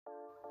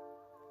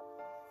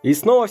И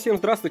снова всем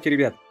здравствуйте,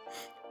 ребят.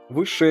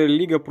 Высшая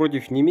лига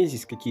против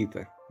немезис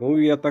какие-то. Ну,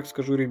 я так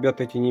скажу,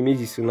 ребята, эти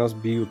немезисы нас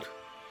бьют.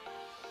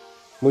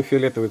 Мы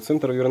фиолетовый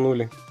центр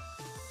вернули.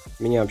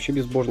 Меня вообще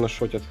безбожно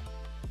шотят.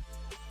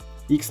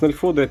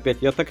 Икснальфоды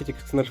опять. Я так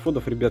этих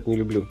икснальфодов, ребят, не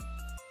люблю.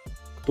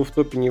 Кто в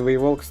топе не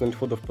воевал,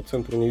 икснальфодов по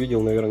центру не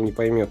видел, наверное, не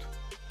поймет.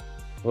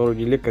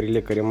 Вроде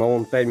лекарем, а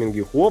он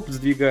тайминге хоп,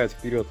 сдвигает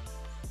вперед.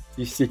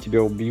 И все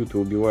тебя убьют и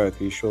убивают.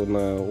 И еще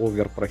на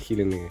овер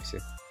прохиленные все.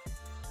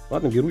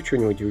 Ладно, беру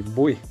что-нибудь в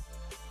бой.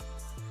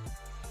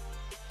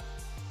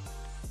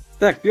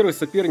 Так, первый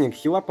соперник.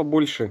 Хила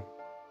побольше.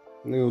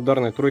 Ну и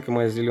ударная тройка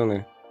моя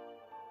зеленая.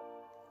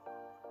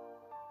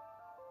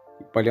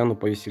 И поляну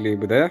повеселее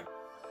бы, да?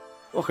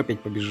 Ох,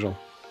 опять побежал.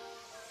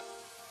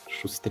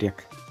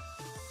 Шустряк.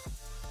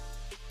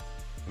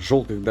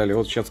 Желтых дали.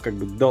 Вот сейчас как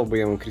бы дал бы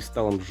я ему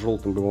кристаллом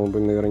желтым, бы он бы,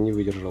 наверное, не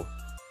выдержал.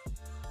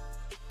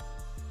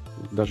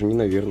 Даже не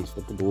наверное,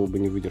 стопудово бы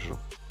не выдержал.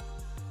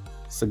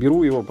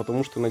 Соберу его,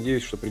 потому что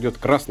надеюсь, что придет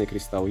красный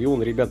кристалл. И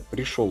он, ребят,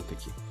 пришел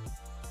таки.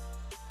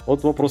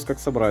 Вот вопрос, как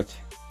собрать.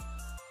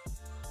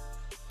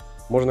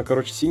 Можно,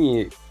 короче,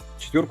 синий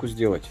четверку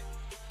сделать.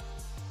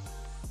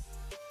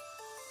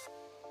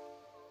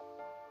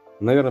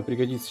 Наверное,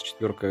 пригодится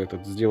четверка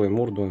этот. Сделаем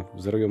морду,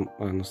 взорвем.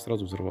 А, она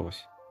сразу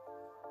взорвалась.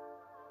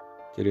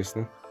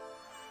 Интересно.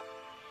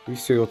 И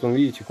все, и вот он,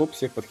 видите, хоп,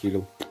 всех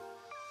подхилил.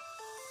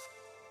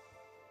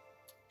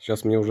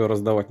 Сейчас мне уже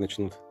раздавать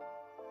начнут.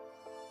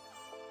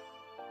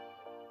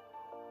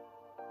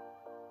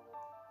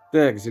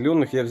 Так,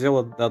 зеленых я взял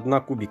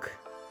 1 кубик.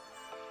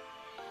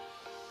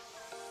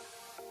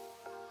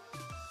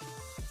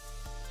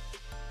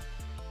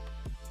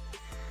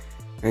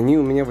 Они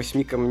у меня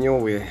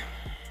 8-камневые.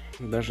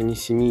 Даже не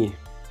 7.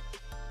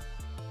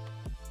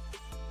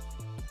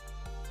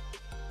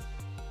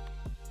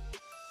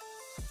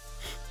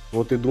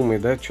 Вот и думай,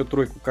 да, что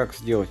тройку как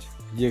сделать?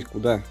 Где,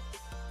 куда?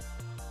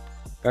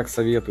 Как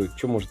советуют?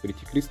 Что может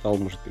прийти? Кристалл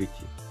может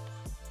прийти.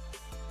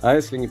 А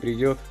если не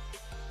придет?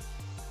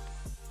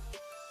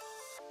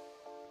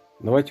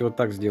 Давайте вот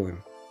так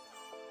сделаем.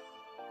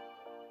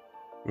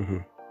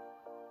 Угу.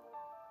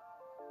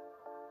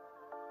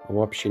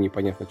 Вообще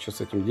непонятно, что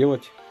с этим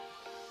делать.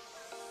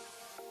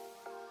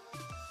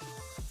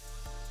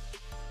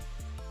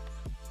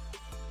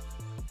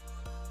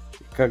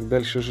 Как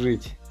дальше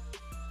жить?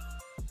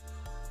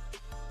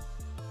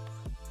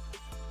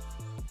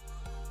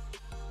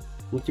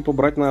 Ну, типа,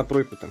 брать на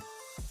тройку-то.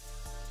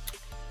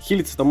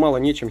 Хилиться-то мало,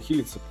 нечем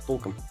хилиться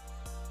толком.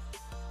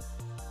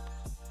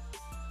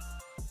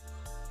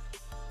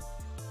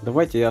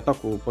 Давайте я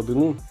атаку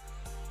подыму.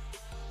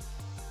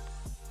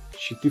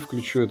 Щиты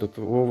включу, этот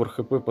овер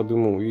хп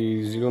подыму.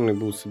 И зеленые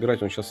будут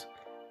собирать. Он сейчас,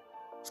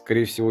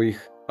 скорее всего,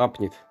 их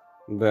апнет.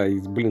 Да, и,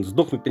 блин,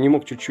 сдохнуть-то не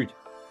мог чуть-чуть.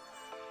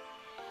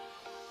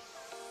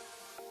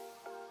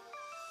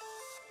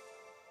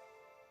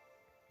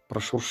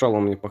 Прошуршал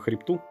он мне по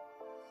хребту.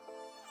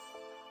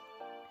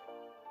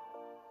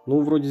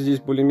 Ну, вроде здесь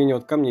более-менее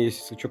вот камни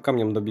есть. Если что,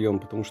 камнем добьем,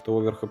 потому что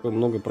овер хп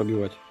много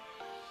пробивать.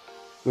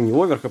 Ну, не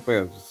овер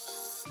хп,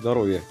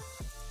 здоровье.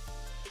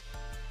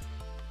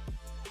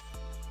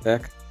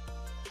 Так.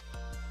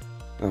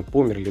 А,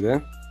 померли,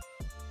 да?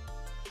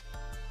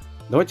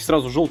 Давайте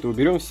сразу желтый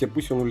уберем все.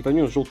 Пусть он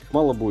ультанет, желтых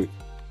мало будет.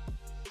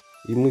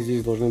 И мы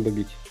здесь должны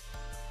добить.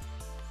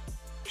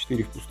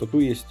 4 в пустоту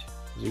есть.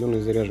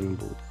 Зеленые заряжены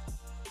будут.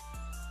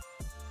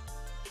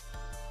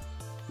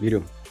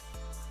 Берем.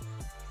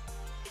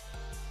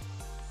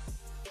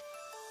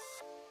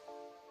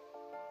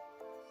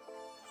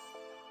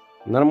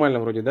 Нормально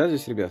вроде, да,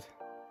 здесь, ребят?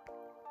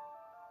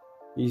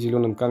 И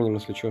зеленым камнем,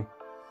 если что.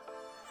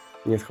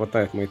 Нет,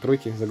 хватает моей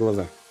тройки за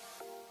глаза.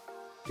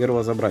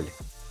 Первого забрали.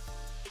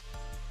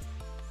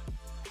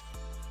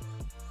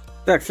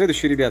 Так,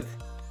 следующий, ребят.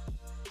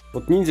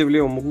 Вот ниндзя в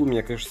левом углу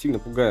меня, конечно, сильно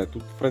пугает.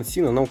 Тут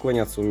Франсина, она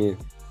уклоняться умеет.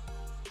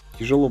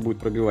 Тяжело будет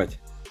пробивать.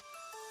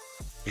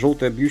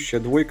 Желтая бьющая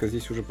двойка.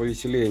 Здесь уже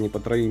повеселее, они по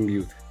троим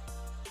бьют.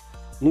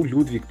 Ну,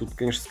 Людвиг. Тут,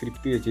 конечно,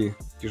 скрипты эти.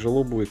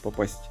 Тяжело будет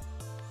попасть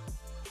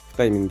в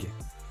тайминге.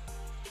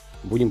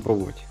 Будем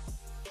пробовать.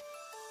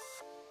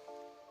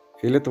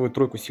 Фиолетовую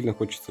тройку сильно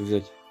хочется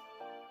взять.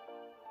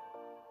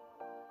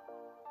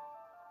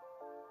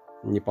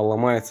 Не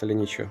поломается ли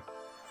ничего?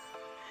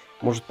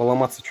 Может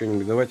поломаться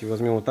что-нибудь. Давайте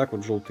возьмем вот так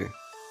вот желтые.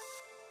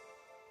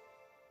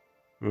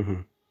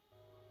 Угу.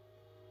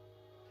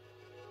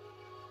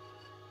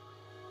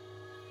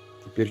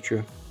 Теперь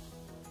что?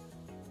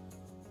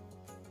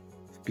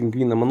 В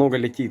пингвина много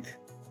летит.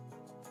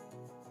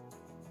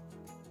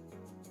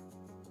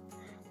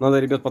 Надо,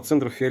 ребят, по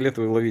центру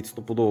фиолетовый ловить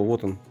стопудово.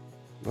 Вот он.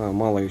 А,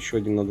 мало, еще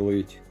один надо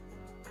ловить.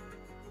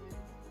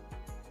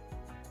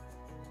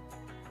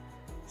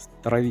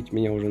 Травить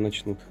меня уже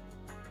начнут.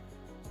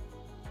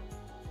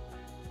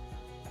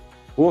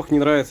 Ох, не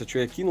нравится, что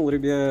я кинул,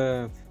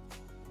 ребят.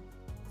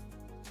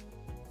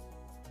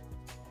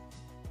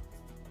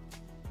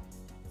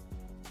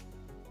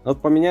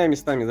 Вот поменяю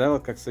местами, да,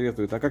 вот как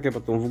советуют. А как я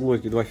потом в углу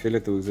эти 2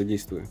 фиолетовых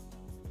задействую?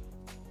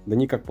 Да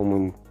никак,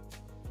 по-моему.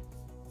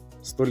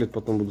 100 лет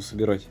потом буду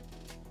собирать.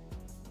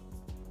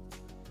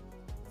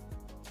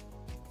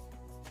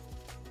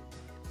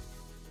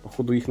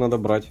 Походу их надо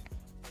брать.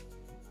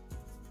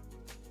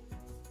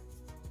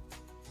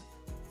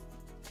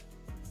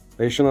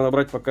 А еще надо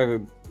брать,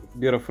 пока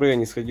Бера Фрея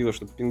не сходила,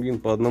 чтобы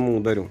пингвин по одному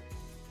ударил.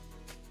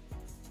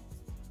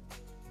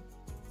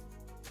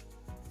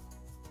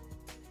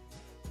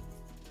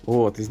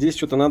 Вот, и здесь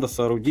что-то надо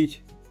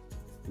соорудить.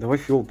 Давай,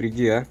 Фиол,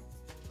 приди, а?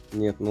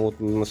 Нет, ну вот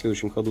на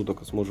следующем ходу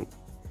только сможем.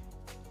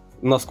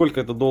 Насколько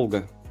это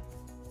долго?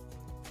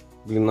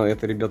 Блин, ну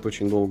это, ребят,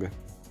 очень долго.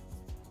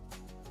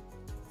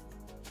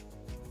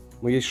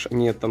 Ну есть...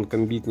 Нет, там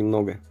комбит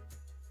немного.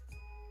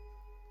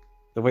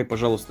 Давай,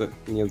 пожалуйста...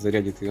 Нет,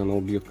 зарядит ее, она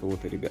убьет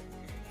кого-то, ребят.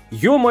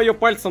 Ё-моё,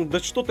 пальцем, да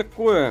что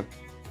такое?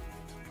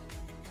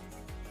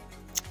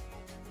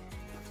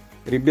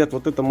 Ребят,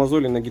 вот это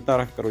мозоли на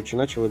гитарах, короче,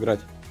 начал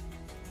играть.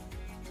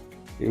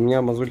 И у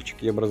меня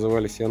мозольчики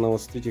образовались, и она,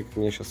 вот смотрите, как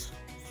меня сейчас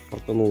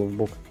фартанула в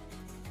бок.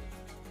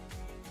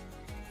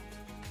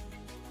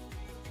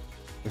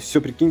 Все,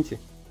 прикиньте.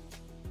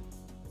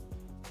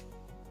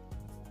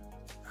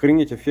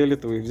 Охренеть, я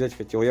фиолетовый взять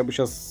хотел. Я бы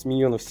сейчас с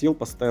миньонов сел,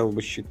 поставил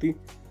бы щиты.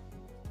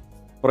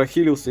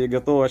 Прохилился и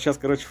готово. А сейчас,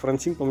 короче,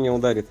 Франсин по мне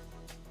ударит.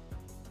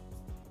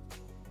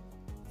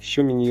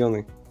 Еще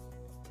миньоны.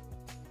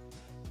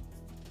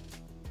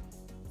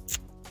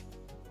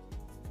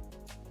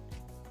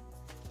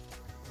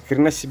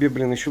 Хрена себе,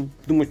 блин, еще,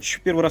 думаю,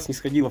 что первый раз не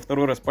сходила,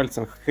 второй раз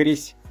пальцем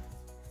хресь.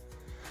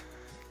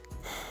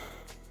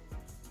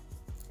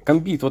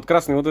 Комбит, вот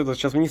красный вот этот,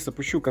 сейчас вниз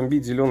опущу,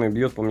 комбит зеленый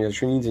бьет по мне,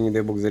 еще ниндзя, не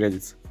дай бог,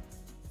 зарядится.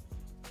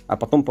 А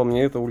потом по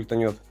мне это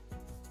ультанет.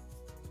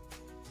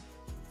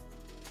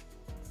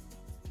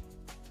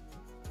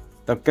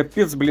 Так,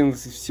 капец, блин,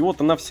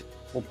 всего-то на все...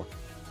 Опа.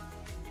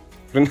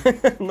 Блин,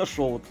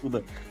 нашел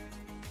откуда.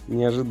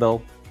 Не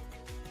ожидал.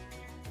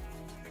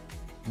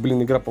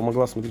 Блин, игра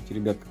помогла, смотрите,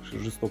 ребят, как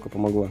жестоко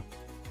помогла.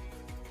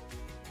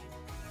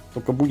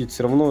 Только будет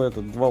все равно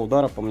это 2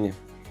 удара по мне.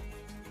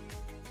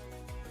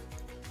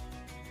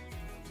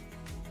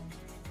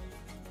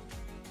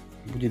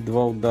 Будет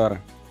 2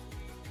 удара.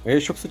 А я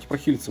еще, кстати,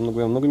 прохилиться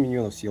много, я много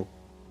миньонов съел.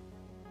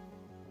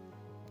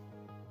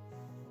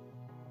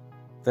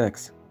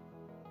 Такс.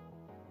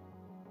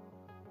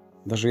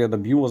 Даже я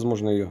добью,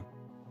 возможно, ее.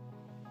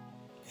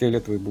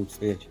 Фиолетовые будут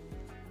стоять.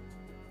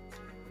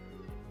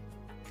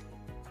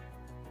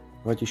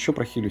 Давайте еще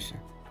прохилюсь.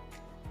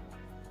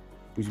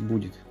 Пусть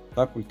будет.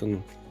 Так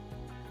ультану.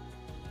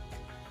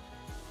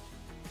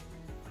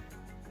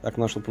 Так,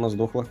 на, чтобы она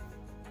сдохла.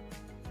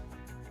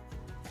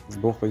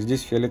 Сдохла.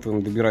 Здесь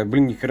фиолетовым добираю.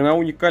 Блин, ни хрена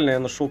уникально, я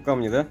нашел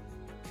камни, да?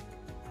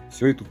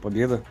 Все, и тут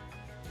победа.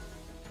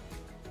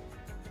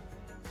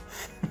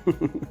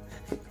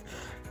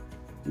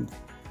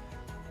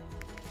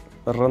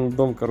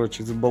 Рандом,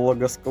 короче, из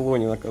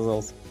Балагаскалонин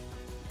оказался.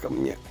 Ко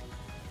мне.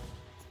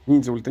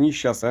 Ниндзя, ультани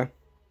сейчас, а?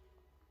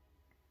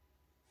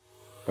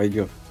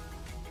 Пойдет.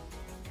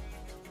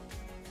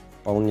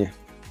 Вполне.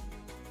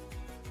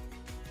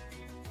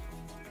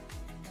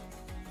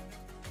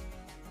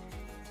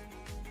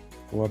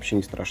 Вообще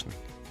не страшно.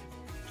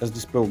 Сейчас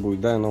диспел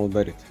будет, да, она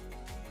ударит.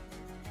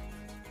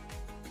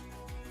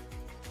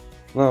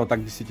 Ну, вот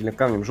так действительно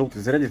камнем.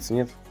 Желтый зарядится,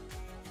 нет?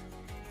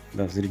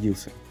 Да,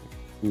 зарядился.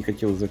 Не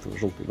хотел из этого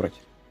желтый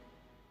брать.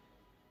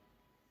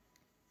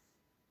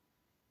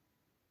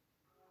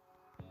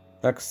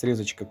 Так,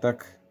 срезочка,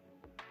 так.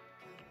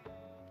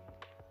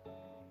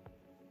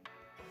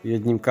 И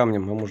одним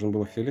камнем, а можно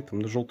было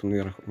фиолетовым, да желтым,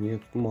 наверное.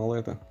 Нет, мало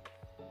это.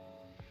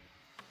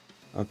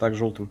 А так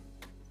желтым.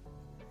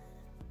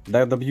 Да,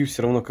 я добью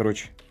все равно,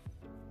 короче.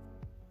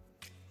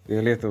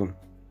 Фиолетовым.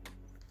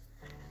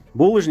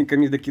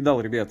 Булыжниками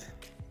докидал, ребят.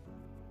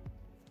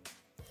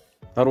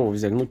 Второго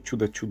взяли. Ну,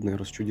 чудо чудное,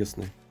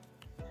 расчудесное.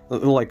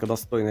 Лайка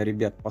достойная,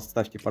 ребят.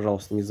 Поставьте,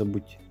 пожалуйста, не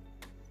забудьте.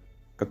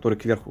 Который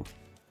кверху.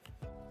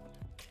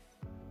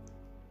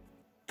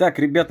 Так,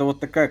 ребята, вот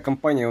такая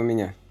компания у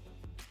меня.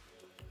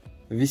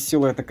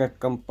 Веселая такая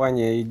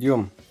компания.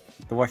 Идем.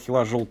 2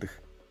 хила желтых.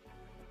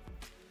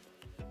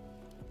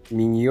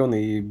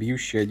 Миньоны и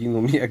бьющий один.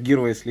 У меня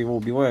героя, если его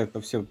убивают,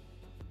 то все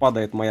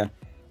падает моя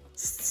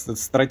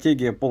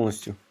стратегия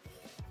полностью.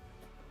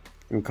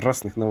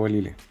 Красных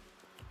навалили.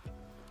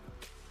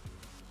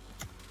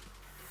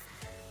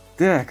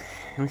 Так,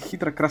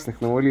 хитро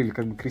красных навалили,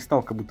 как бы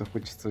кристалл как будто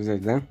хочется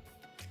взять, да?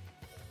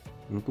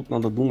 Но тут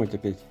надо думать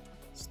опять,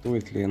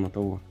 стоит ли оно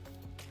того.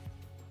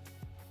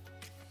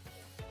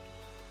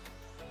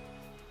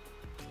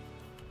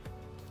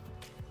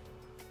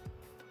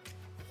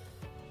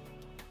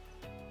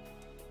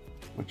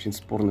 Очень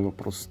спорный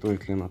вопрос,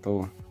 стоит ли оно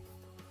того.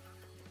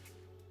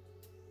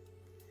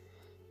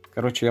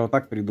 Короче, я вот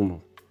так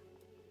придумал.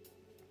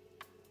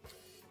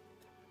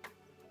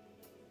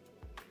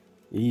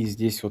 И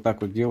здесь вот так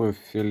вот делаю.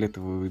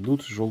 Фиолетовые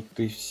идут,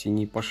 желтые,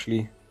 синие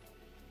пошли.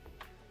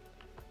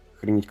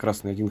 Охренеть,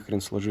 красный один хрен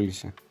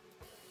сложились.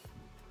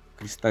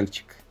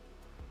 Кристальчик.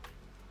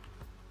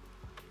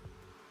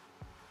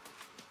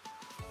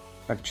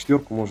 Так,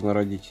 4 можно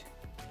родить.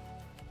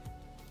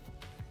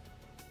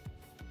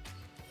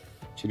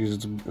 Через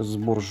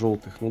сбор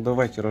желтых. Ну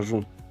давайте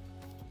рожу.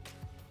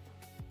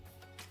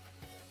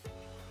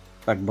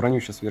 Так, броню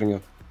сейчас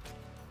вернет.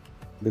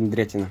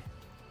 Дендрятина.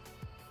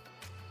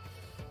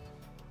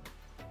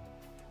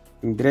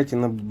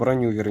 Дендрятина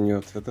броню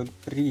вернет. Это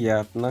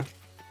приятно.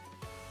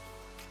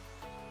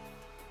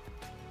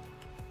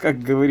 Как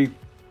говорит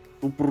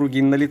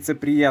упругий, на лице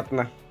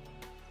приятно.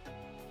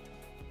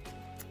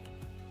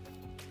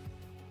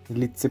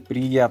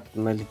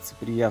 Лицеприятно,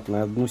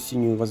 лицеприятно. Одну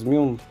синюю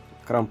возьмем,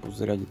 Крампус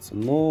зарядится.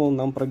 Но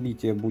нам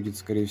пробитие будет,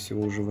 скорее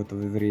всего, уже в это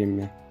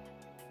время.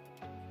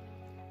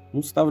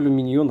 Ну, ставлю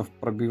миньонов,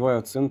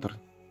 пробиваю центр.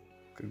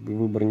 Как бы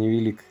выбор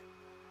невелик.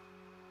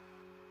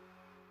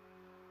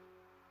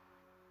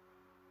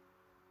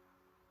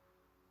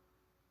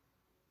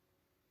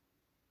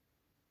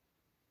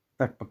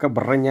 Так, пока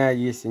броня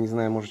есть, я не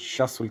знаю, может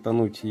сейчас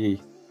ультануть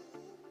ей.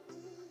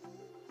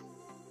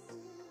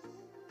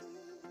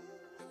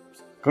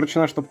 Короче,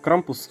 надо, чтобы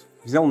Крампус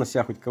взял на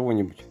себя хоть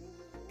кого-нибудь.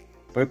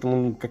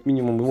 Поэтому, как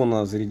минимум, его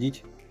надо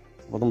зарядить.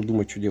 Потом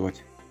думать, что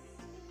делать.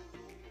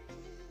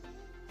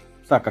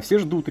 Так, а все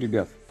ждут,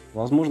 ребят.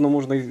 Возможно,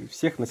 можно и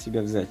всех на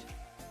себя взять.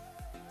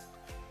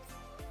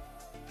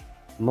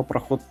 Но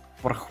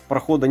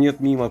прохода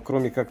нет мимо,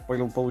 кроме как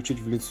получить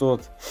в лицо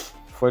от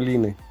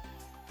Фалины.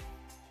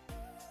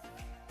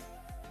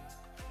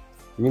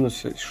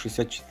 Минус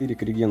 64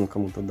 к регену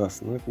кому-то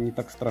даст. Но это не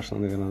так страшно,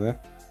 наверное,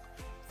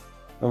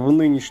 да? В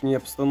нынешней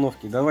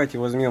обстановке. Давайте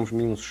возьмем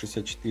минус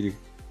 64.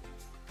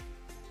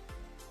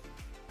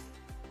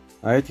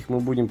 А этих мы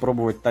будем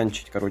пробовать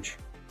танчить, короче.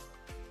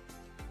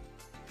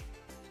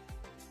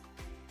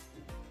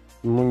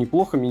 Ну,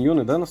 неплохо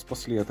миньоны, да, нас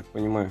спасли, я так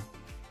понимаю.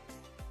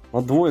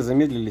 А двое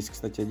замедлились,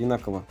 кстати,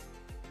 одинаково.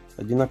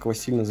 Одинаково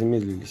сильно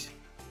замедлились.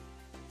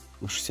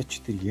 На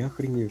 64, я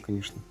охренею,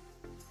 конечно.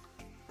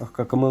 Ах,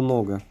 как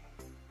много.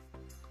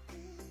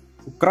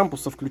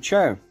 Крампуса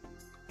включаю.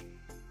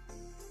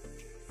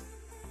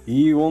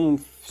 И он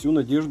всю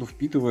надежду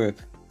впитывает.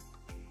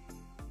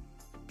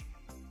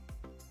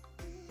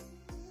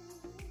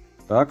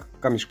 Так,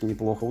 камешки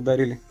неплохо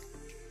ударили.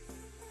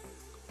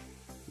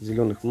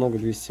 Зеленых много,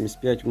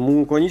 275.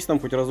 Ну, уклонись там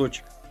хоть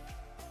разочек.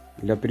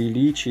 Для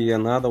приличия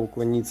надо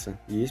уклониться.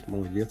 Есть,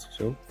 молодец,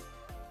 все.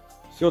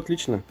 Все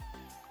отлично.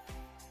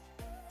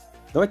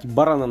 Давайте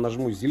барана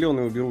нажму.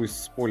 Зеленый уберу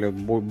из поля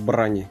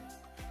брани.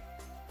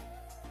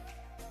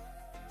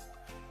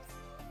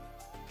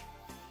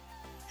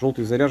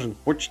 Желтый заряжен,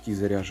 почти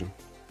заряжен.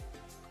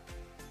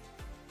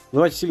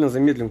 Давайте сильно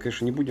замедлим,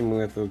 конечно, не будем мы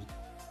это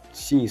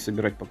синий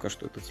собирать пока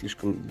что. Это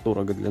слишком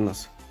дорого для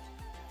нас.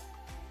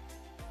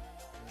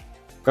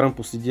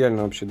 Крампус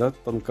идеально вообще, да,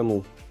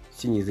 танканул.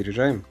 Синий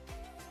заряжаем.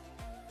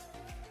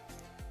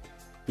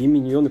 И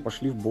миньоны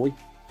пошли в бой.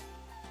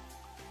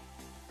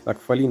 Так,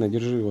 Фалина,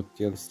 держи, вот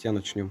с тебя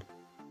начнем.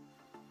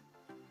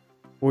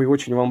 Ой,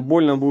 очень вам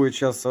больно будет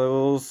сейчас.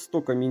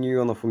 Столько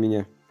миньонов у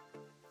меня.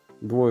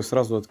 Двое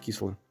сразу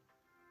откисло.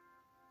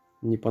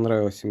 Не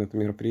понравилось им это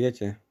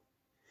мероприятие.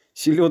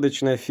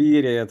 Селедочная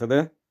феерия это,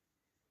 да?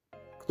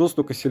 Кто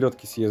столько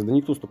селедки съест? Да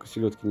никто столько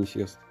селедки не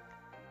съест.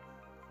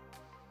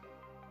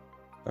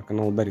 Так,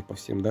 она ударит по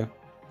всем, да?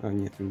 А,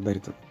 нет, не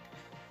ударит.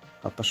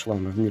 Отошла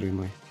она в мир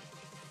иной.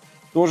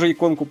 Тоже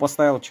иконку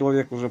поставил,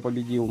 человек уже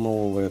победил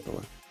нового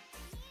этого.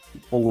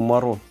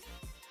 Полумаро.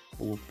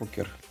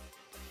 Полупокер.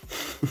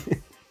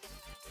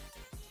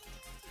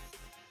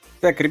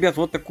 Так, ребят,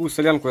 вот такую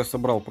солянку я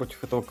собрал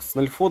против этого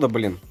Снальфода,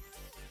 блин.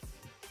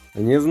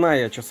 Не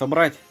знаю я, что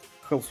собрать.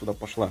 Хелл сюда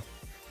пошла.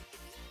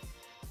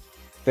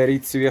 3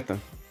 цвета.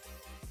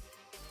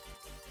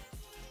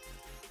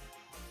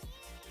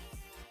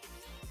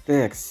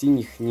 Так,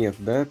 синих нет,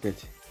 да,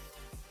 опять?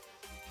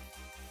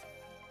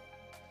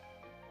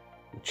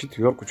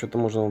 Четверку что-то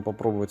можно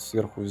попробовать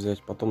сверху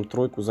взять. Потом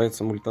тройку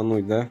зайцем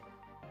ультануть, да?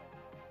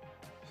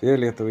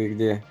 Фиолетовый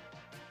где?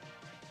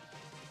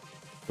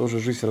 Тоже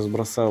жизнь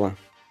разбросала.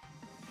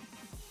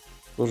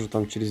 Тоже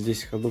там через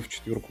 10 ходов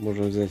четверку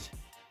можно взять.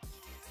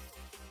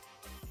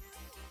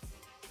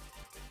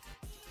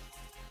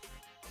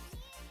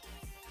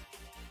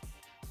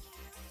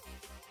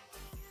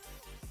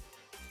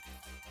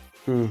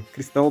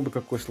 Кристалл бы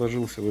какой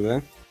сложился бы,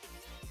 да?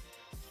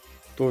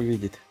 Кто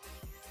видит?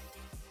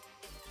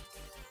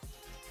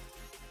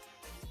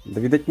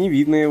 Да, видать, не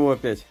видно его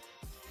опять.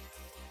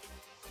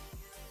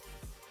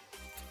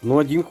 Ну,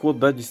 один ход,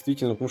 да,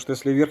 действительно. Потому что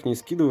если верхний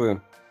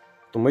скидываю,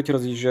 то эти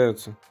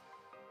разъезжаются.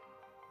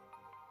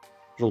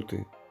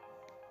 Желтые.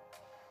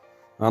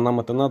 А нам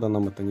это надо,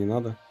 нам это не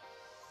надо.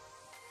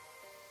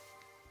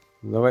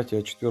 Давайте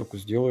я четверку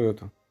сделаю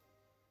эту.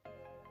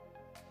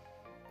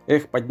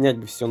 Эх, поднять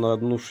бы все на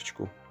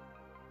однушечку.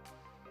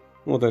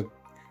 Вот эту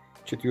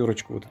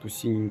четверочку, вот эту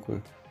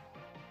синенькую.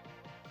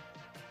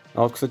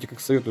 А вот, кстати, как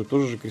советую,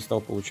 тоже же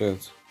кристалл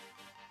получается.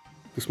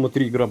 Ты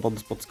смотри, игра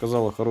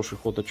подсказала хороший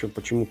ход. А чё,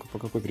 почему, по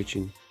какой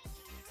причине?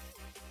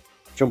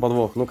 В чем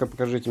подвох? Ну-ка,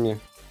 покажите мне.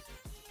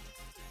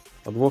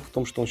 Подвох в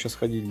том, что он сейчас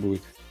ходить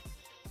будет.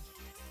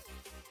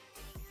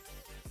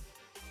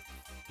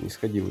 Не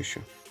сходил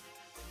еще.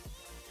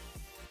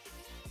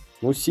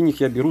 Ну, синих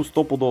я беру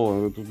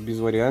стопудово. Тут без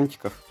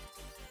вариантиков.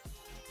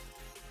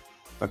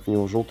 Так, в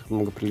него желтых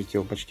много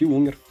прилетело. Почти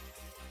умер.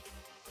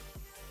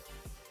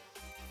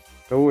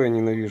 Кого я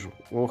ненавижу?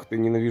 Ох ты,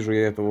 ненавижу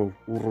я этого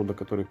урода,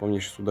 который по мне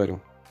сейчас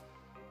ударил.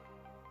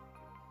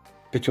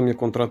 Опять он мне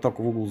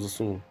контратаку в угол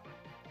засунул.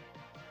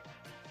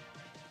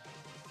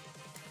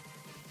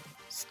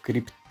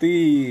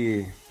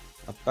 Скрипты.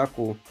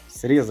 Атаку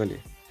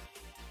срезали.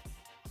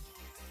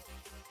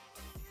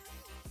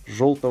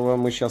 Желтого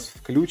мы сейчас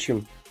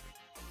включим.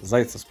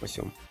 Зайца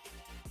спасем.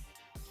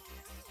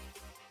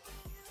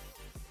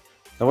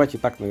 Давайте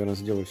так, наверное,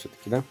 сделаю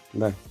все-таки, да?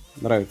 Да,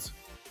 нравится.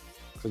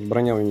 Кстати,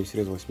 броня у нее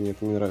срезалась, мне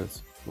это не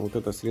нравится. Но вот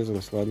это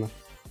срезалось, ладно.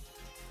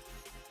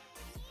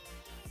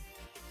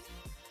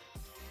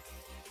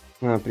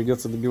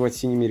 Придется добивать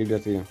синими,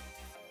 ребята, ее.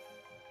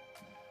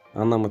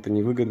 А нам это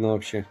невыгодно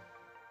вообще.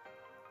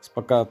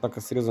 Пока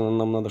атака срезана,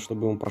 нам надо,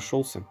 чтобы он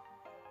прошелся.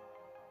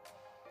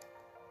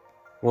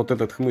 Вот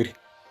этот хмырь.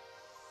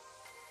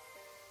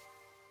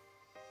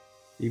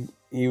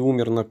 И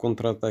умер на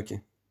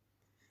контратаке.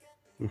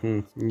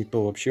 Угу, не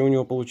то вообще у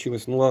него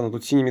получилось. Ну ладно,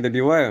 тут синими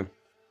добиваю.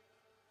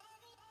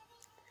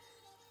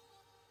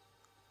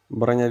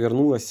 Броня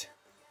вернулась,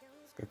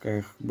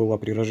 какая была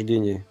при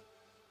рождении.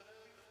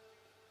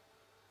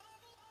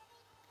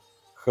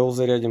 Хелл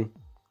зарядим.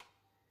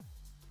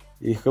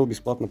 И Хелл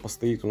бесплатно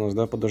постоит у нас,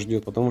 да,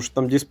 подождет. Потому что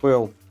там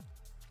диспел.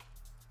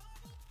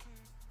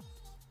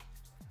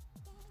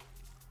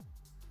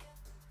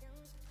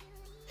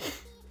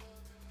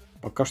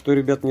 Пока что,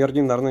 ребят,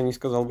 неординарно, не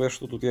сказал бы я,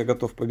 что тут я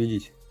готов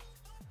победить.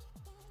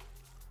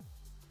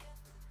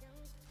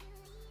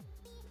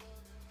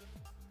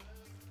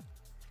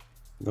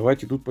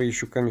 Давайте тут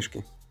поищу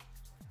камешки.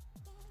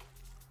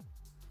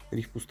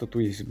 3 в пустоту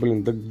есть.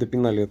 Блин,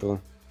 допинали этого.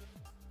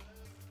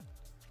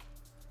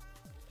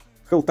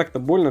 Хелл так-то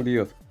больно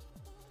бьет.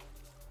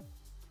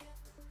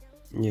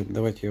 Нет,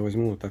 давайте я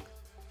возьму вот так.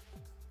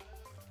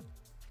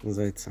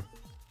 Зайца.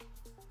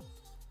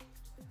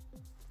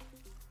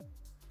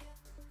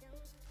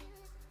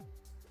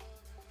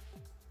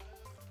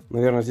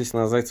 Наверное, здесь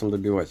надо зайцем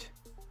добивать.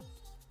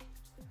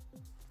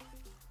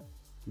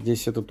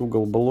 Здесь этот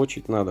угол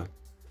блочить надо.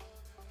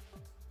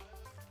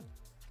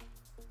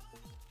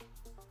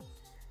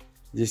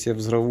 Здесь я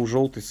взрыву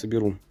желтый,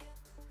 соберу.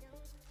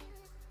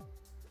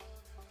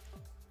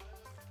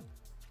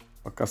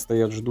 Пока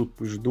стоят, ждут,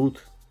 пусть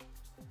ждут.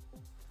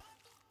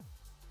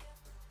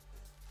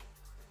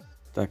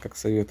 Так, как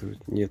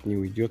советуют. Нет, не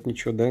уйдет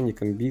ничего, да? Не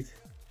комбит.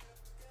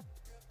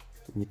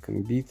 Не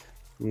комбит.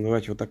 Ну,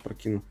 давайте вот так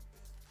прокину.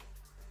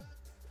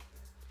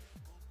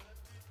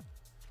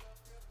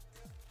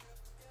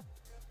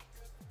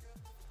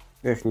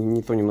 Эх,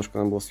 не то немножко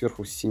надо было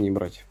сверху синий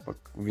брать.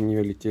 В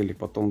нее летели,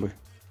 потом бы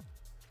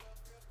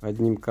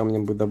одним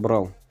камнем бы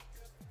добрал.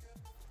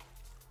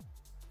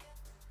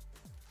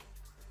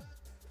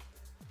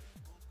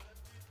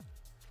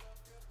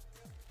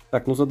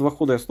 Так, ну за 2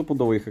 хода я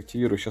стопудово их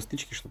активирую. Сейчас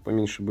тычки, чтобы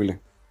поменьше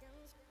были.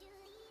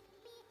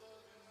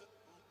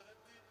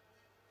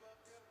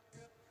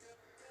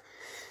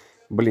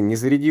 Блин, не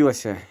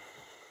зарядилась.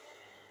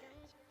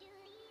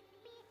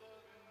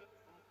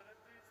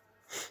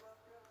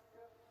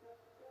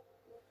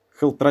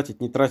 Хелл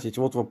тратить, не тратить,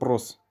 вот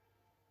вопрос.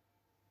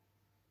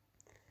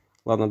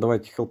 Ладно,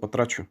 давайте Хелл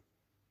потрачу.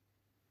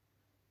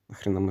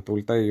 Нахрен нам это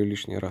ульта ее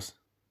лишний раз.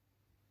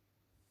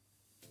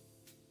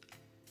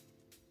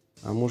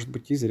 А может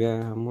быть и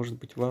зря, а может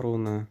быть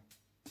ворона.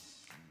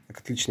 Так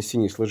отлично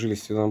синие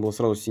сложились, надо было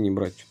сразу синий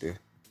брать, что-то я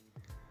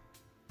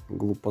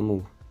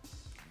глупанул.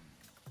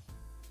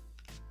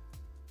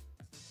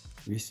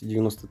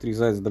 293,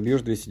 заяц,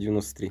 добьешь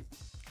 293?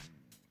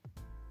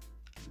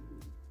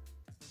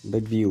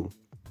 Добил.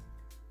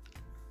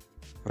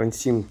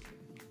 Франсин,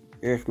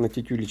 эх, на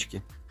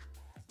тетюлечке.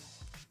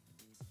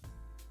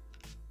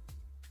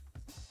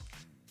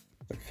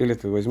 Так,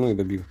 фиолетовый возьму и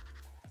добью.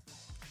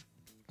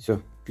 Все,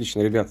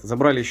 отлично, ребят.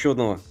 Забрали еще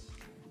одного.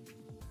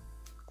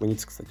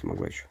 Клониться, кстати,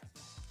 могла еще.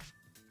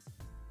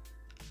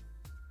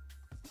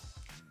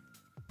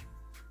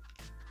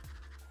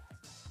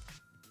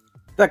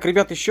 Так,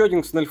 ребят, еще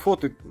один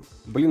снельфот. И,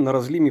 блин, на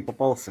разлиме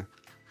попался.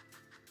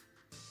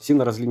 Все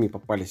на разлиме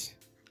попались.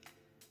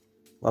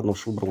 Ладно,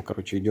 уж выбрал,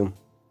 короче, идем.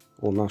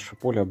 О, наше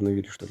поле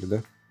обновили, что ли,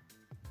 да?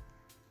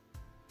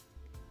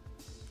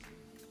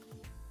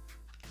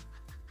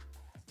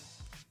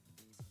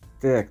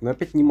 Так, ну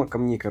опять нема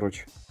камней,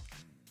 короче.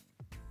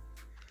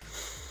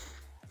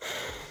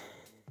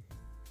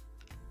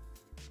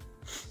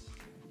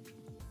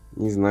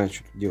 Не знаю,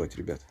 что тут делать,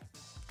 ребят.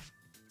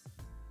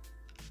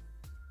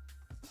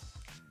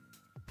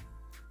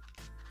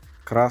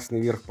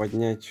 Красный вверх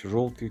поднять,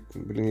 желтый.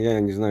 Блин,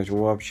 я не знаю,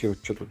 вообще,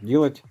 что тут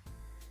делать.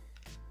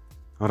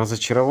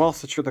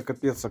 Разочаровался, что-то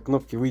капец, а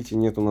кнопки выйти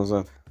нету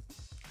назад.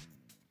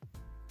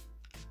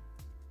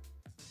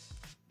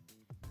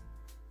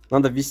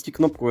 Надо ввести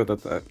кнопку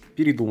этот,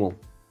 передумал.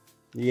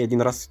 И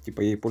один раз, типа,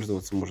 ей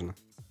пользоваться можно.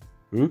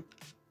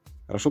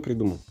 Хорошо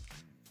придумал.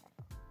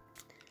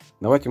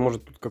 Давайте,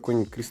 может, тут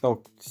какой-нибудь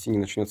кристалл синий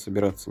начнет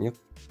собираться, нет?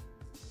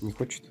 Не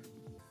хочет?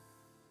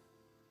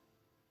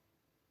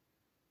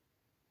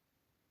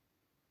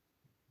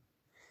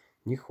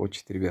 Не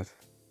хочет, ребят.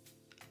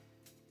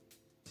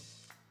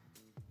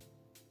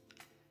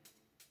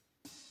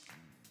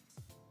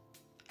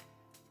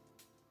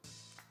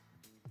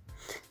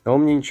 А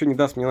он мне ничего не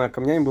даст, мне надо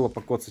камнями было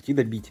покоцать и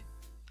добить.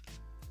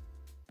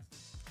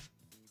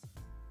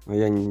 А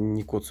я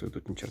не коцаю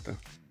тут ни черта.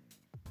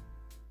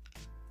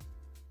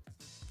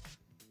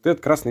 Вот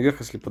этот красный верх,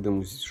 если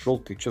подыму, здесь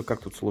желтый, что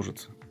как тут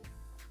сложится?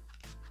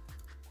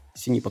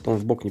 Синий потом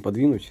в бок не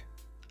подвинуть.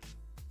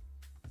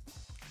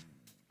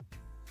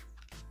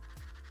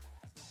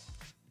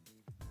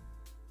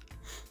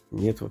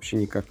 Нет, вообще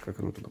никак, как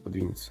оно туда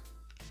подвинется.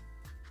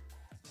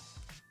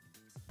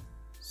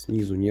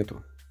 Снизу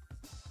нету.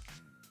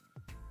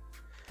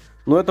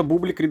 Но это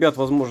бублик, ребят,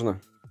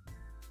 возможно.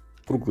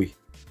 Круглый.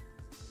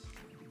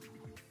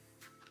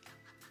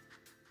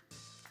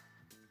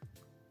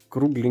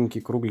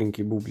 Кругленький,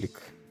 кругленький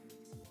бублик.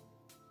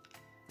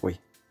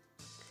 Ой.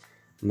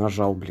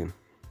 Нажал, блин.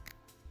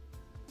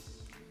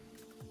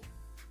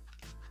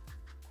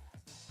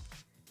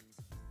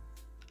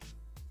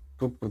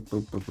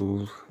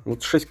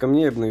 Вот 6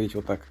 камней обновить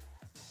вот так.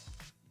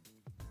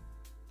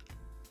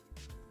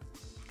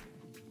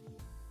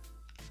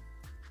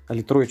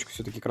 Али троечку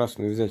все-таки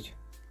красную взять.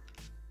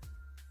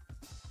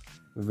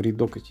 В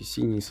рядок эти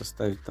синие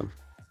составить там.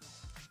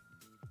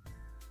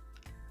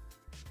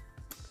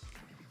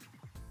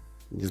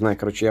 Не знаю,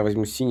 короче, я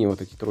возьму синие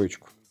вот эти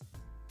троечку.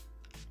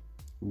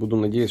 Буду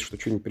надеяться, что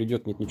что-нибудь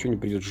придет. Нет, ничего не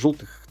придет.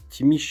 Желтых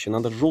тьмище.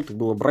 Надо желтых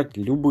было брать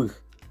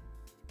любых.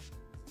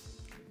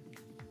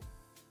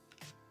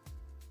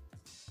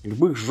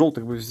 Любых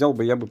желтых бы взял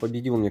бы, я бы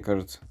победил, мне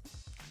кажется.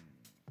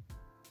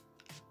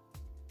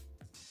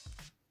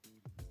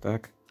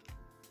 Так.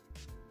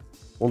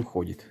 Он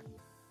ходит.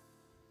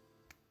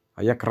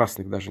 А я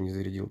красных даже не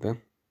зарядил, да?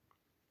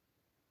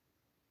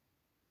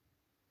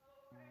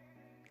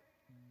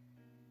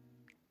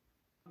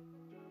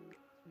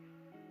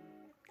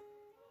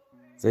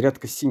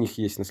 Зарядка синих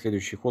есть на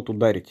следующий ход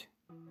ударить.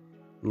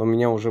 Но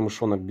меня уже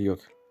мышонок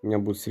бьет. У меня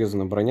будет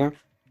срезана броня.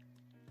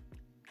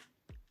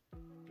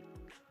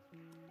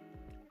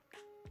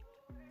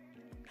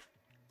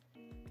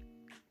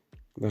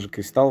 Даже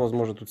кристалл,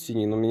 возможно, тут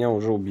синий, но меня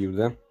уже убьют,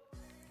 да?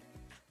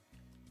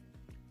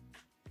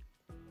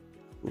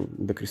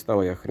 До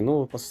кристалла я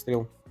хреново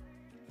пострел.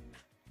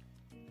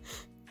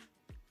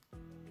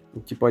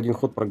 Типа один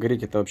ход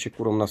прогореть, это вообще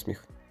куром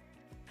насмех.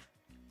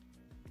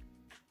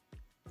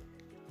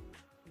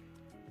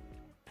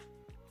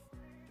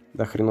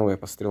 Да, хреново я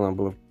пострел, надо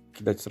было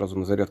кидать сразу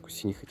на зарядку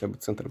синий, хотя бы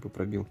центр бы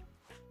пробил.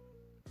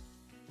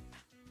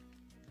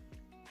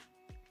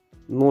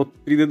 Ну вот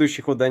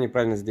предыдущий ход, да,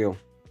 неправильно сделал.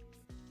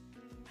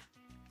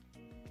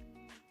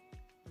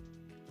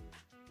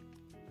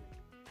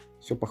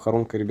 Все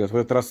похоронка, ребят. В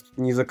этот раз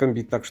не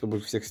закомбить так, чтобы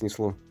всех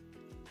снесло.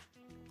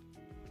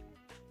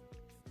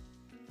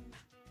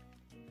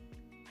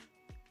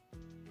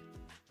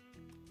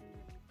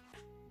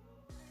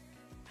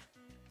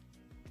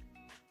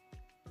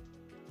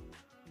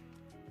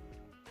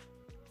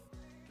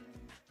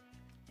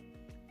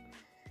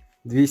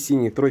 Две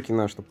синие, тройки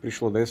надо, чтобы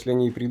пришло. Да если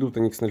они и придут,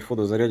 они к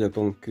снельфоду зарядят,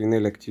 он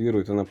Кринель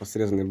активирует, она по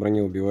срезанной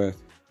броне убивает.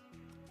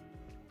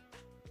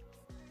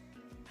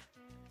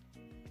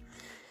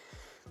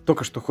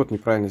 Только что ход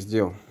неправильно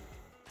сделал.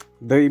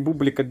 Да и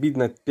бублик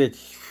обидно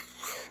опять.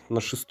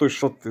 На шестой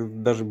шот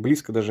даже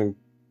близко даже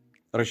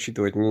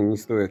рассчитывать не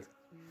стоит.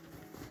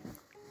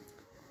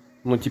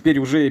 Но теперь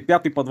уже и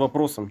пятый под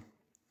вопросом.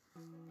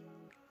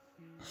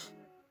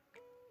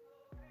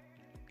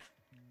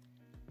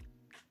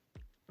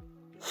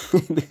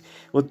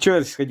 Вот что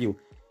я сходил.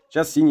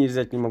 Сейчас синий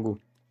взять не могу.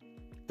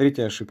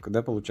 Третья ошибка,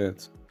 да,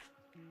 получается?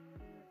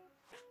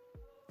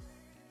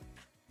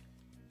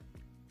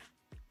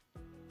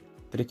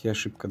 Третья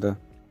ошибка, да.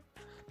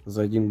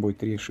 За один бой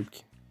 3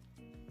 ошибки.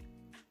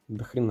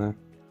 До хрена.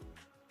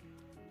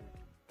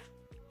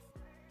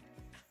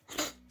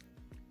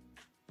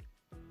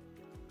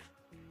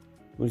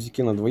 Ну,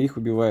 зики на двоих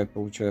убивает,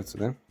 получается,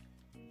 да?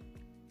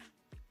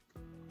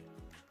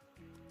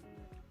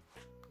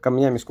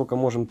 Камнями сколько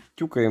можем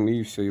тюкаем,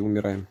 и все, и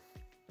умираем.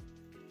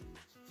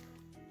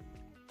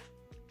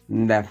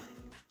 Да.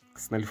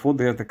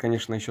 Снельфоды это,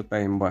 конечно, еще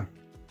та имба.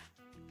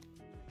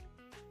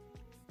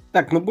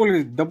 Так, ну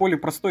более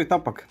простой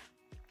тапок.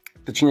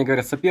 Точнее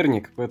говоря,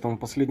 соперник. Поэтому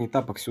последний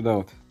тапок сюда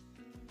вот.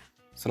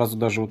 Сразу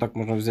даже вот так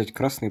можно взять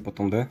красный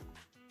потом, да?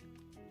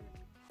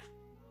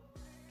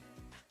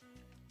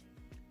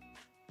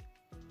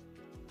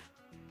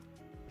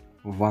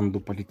 В Ванду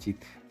полетит.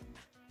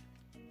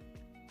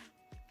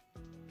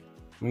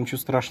 Ну ничего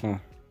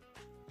страшного.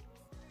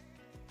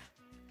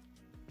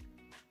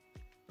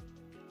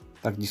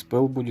 Так,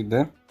 диспел будет,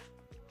 да?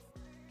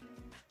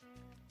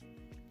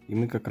 И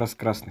мы как раз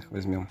красных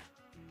возьмем.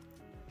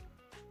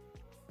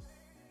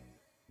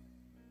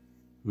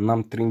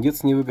 Нам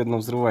трындец невыгодно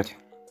взрывать.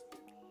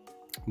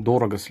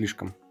 Дорого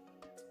слишком.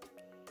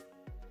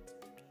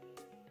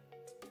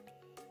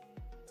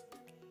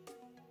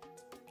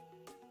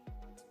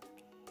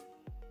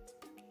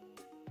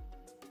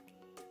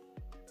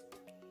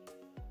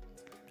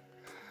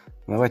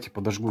 Давайте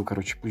подожгу,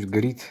 короче, пусть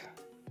горит.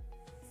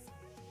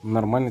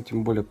 Нормально,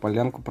 тем более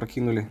полянку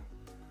прокинули.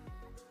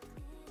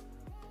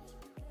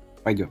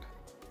 Пойдет.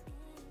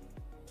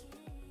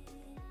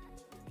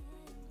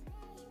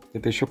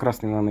 Это еще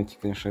красный надо найти,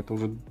 конечно. Это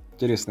уже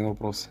интересный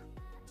вопрос.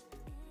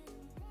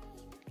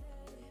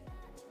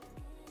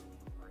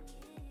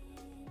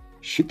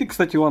 Щиты,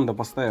 кстати, Ванда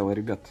поставила,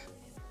 ребят.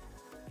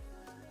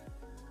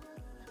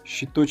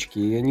 Щиточки,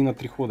 и они на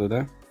 3 хода,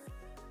 да?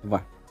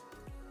 2.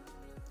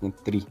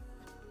 Нет, 3.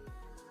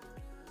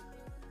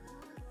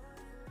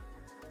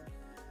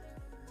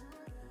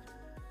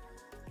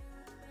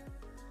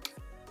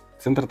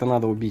 Центр-то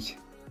надо убить.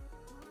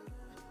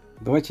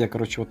 Давайте я,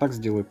 короче, вот так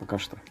сделаю пока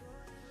что.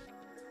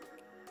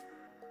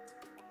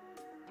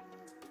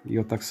 И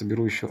вот так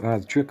соберу еще.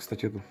 А, что я,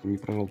 кстати, тут не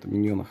прожал-то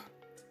миньонов.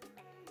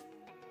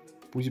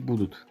 Пусть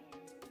будут.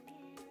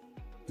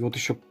 И вот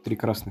еще 3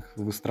 красных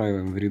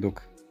выстраиваем в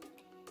рядок.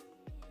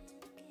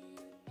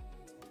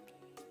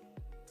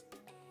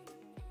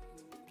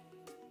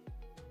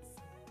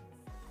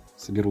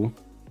 Соберу.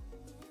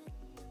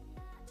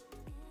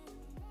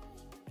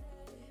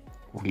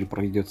 Курли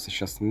пройдется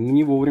сейчас. Ну,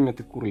 не вовремя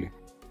ты, Курли.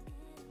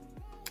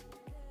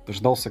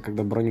 Дождался,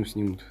 когда броню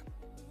снимут.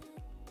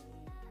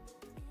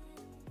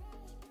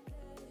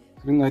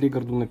 Хрена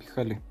Ригарду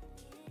напихали.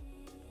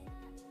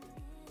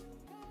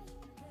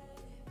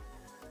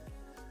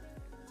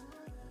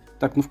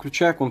 Так, ну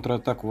включаю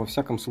контратаку во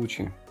всяком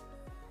случае.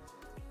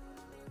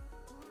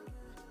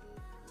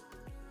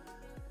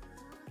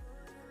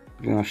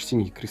 Блин, аж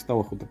синий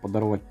кристалл охота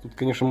подорвать. Тут,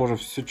 конечно, можно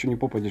все, что не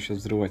попадя, сейчас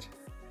взрывать.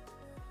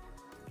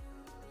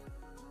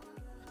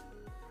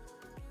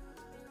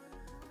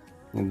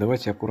 Нет,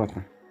 давайте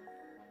аккуратно.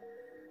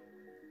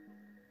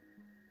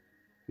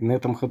 И на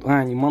этом ходу... А,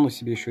 они ману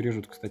себе еще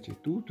режут, кстати.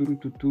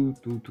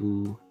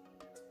 Ту-ту-ту-ту-ту-ту.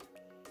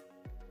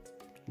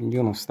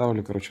 Миньонов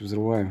ставлю, короче,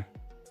 взрываю.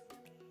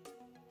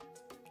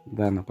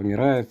 Да, она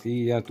помирает.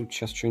 И я тут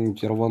сейчас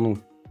что-нибудь рвану.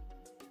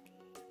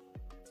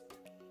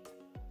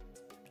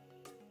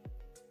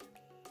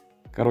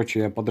 Короче,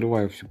 я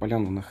подрываю всю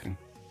поляну нахрен.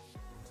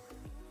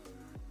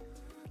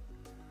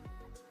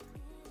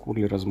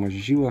 Курли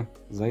размозжила.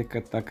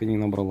 Зайка так и не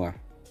набрала.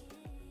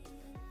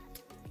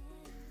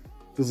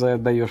 Ты зая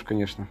даешь,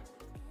 конечно.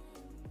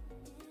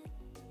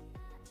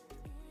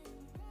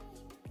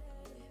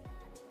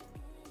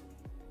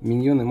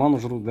 Миньоны ману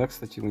жрут, да,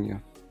 кстати, у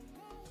нее.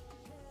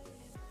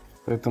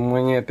 Поэтому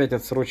они опять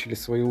отсрочили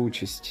свою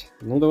участь.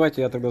 Ну,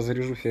 давайте я тогда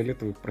заряжу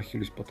фиолетовый,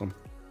 прохилюсь потом.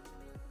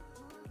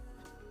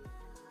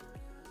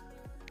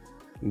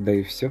 Да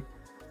и все.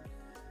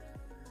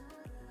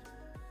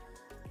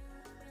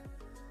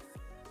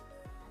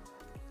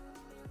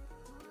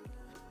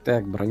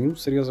 Так, броню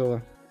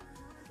срезала.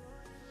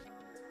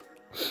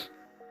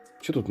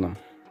 Что тут нам?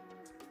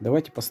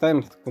 Давайте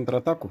поставим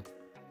контратаку.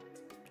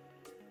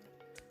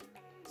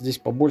 Здесь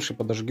побольше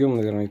подожгем,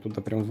 наверное, и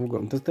туда прям в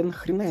угол. Да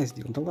нахрена я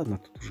сделал? Да ладно,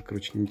 тут уже,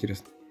 короче,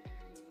 неинтересно.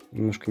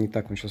 Немножко не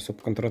так, он сейчас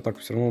об контратаку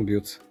все равно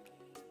убьется.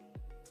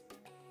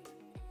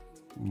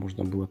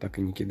 Можно было так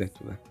и не кидать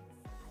туда.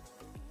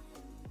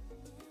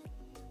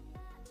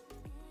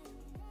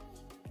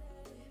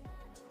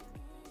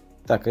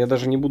 Так, а я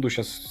даже не буду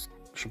сейчас,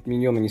 чтобы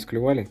миньоны не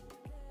склевали.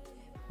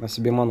 На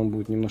себе ману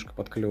будет немножко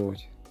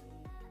подклевывать.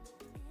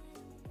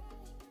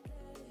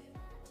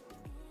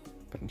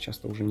 Прям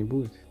часто уже не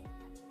будет.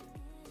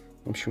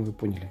 В общем, вы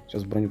поняли.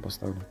 Сейчас броню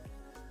поставлю.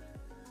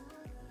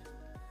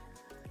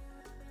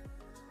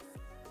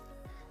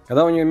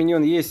 Когда у нее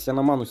миньон есть,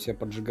 она ману себя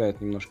поджигает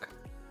немножко.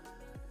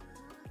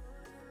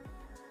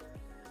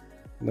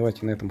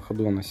 Давайте на этом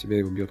ходу она себя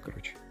и убьет,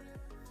 короче.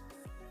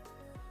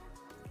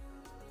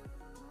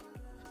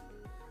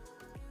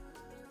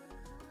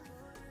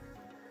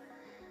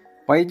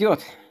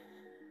 Пойдет.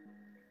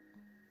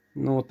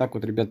 Ну, вот так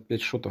вот, ребят, 5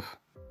 шотов.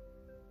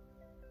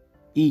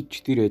 И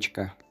 4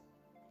 очка.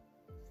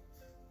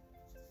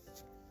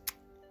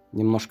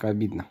 Немножко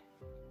обидно.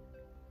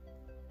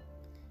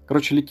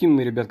 Короче, летим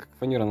мы, ребят, как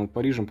фанера над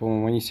Парижем.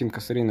 По-моему, они 7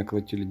 косарей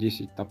наколотили,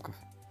 10 тапков.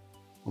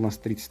 У нас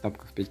 30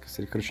 тапков, 5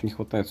 косарей. Короче, не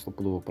хватает,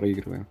 стопудово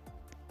проигрываем.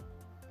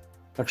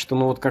 Так что,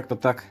 ну вот как-то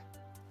так.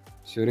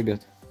 Все,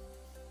 ребят.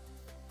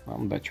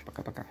 Вам удачи,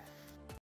 пока-пока.